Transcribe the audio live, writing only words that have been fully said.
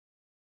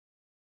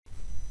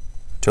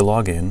To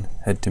log in,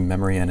 head to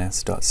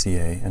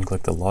MemoryNS.ca and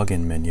click the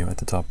Login menu at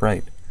the top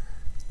right.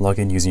 Log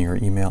in using your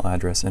email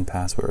address and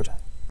password.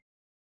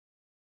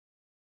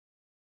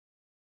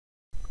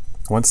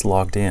 Once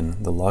logged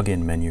in, the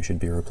Login menu should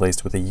be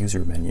replaced with a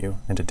User menu,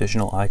 and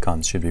additional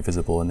icons should be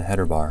visible in the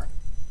header bar.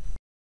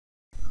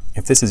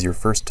 If this is your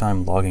first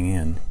time logging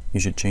in,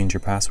 you should change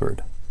your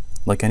password.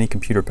 Like any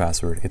computer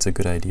password, it's a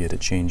good idea to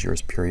change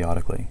yours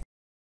periodically.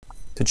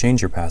 To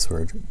change your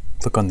password,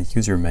 click on the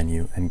User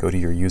menu and go to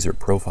your user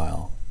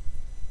profile.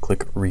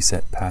 Click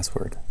Reset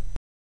Password.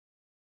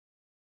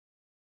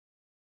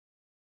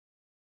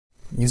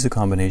 Use a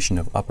combination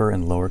of upper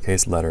and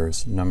lowercase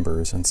letters,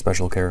 numbers, and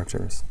special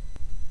characters.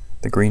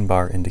 The green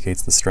bar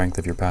indicates the strength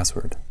of your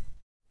password.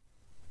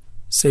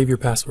 Save your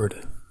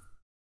password.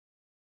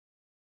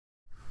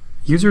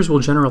 Users will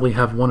generally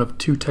have one of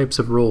two types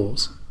of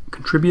roles,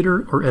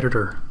 contributor or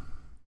editor.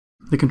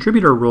 The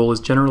contributor role is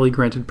generally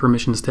granted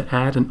permissions to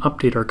add and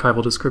update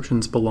archival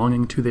descriptions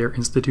belonging to their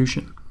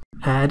institution,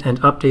 add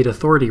and update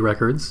authority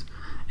records,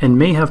 and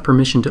may have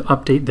permission to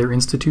update their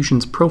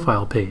institution's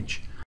profile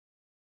page.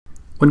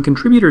 When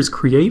contributors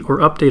create or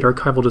update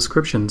archival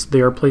descriptions,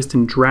 they are placed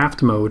in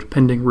draft mode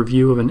pending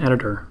review of an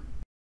editor.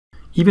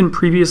 Even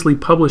previously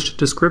published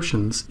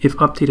descriptions, if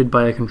updated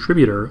by a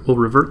contributor, will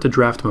revert to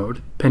draft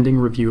mode pending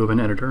review of an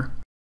editor.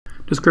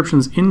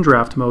 Descriptions in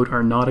draft mode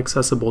are not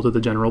accessible to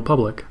the general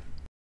public.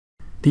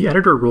 The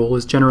editor role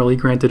is generally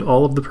granted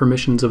all of the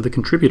permissions of the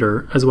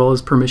contributor, as well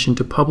as permission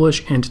to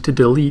publish and to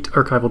delete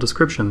archival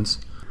descriptions,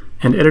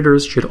 and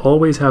editors should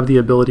always have the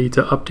ability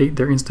to update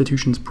their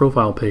institution's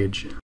profile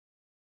page.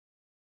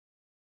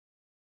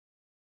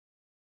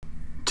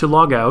 To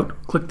log out,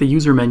 click the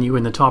User menu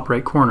in the top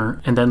right corner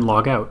and then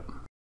log out.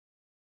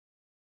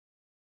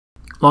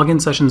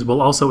 Login sessions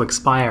will also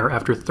expire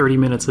after 30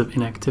 minutes of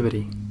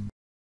inactivity.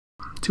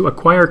 To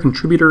acquire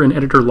contributor and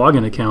editor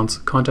login accounts,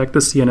 contact the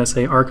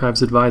CNSA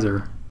Archives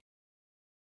Advisor.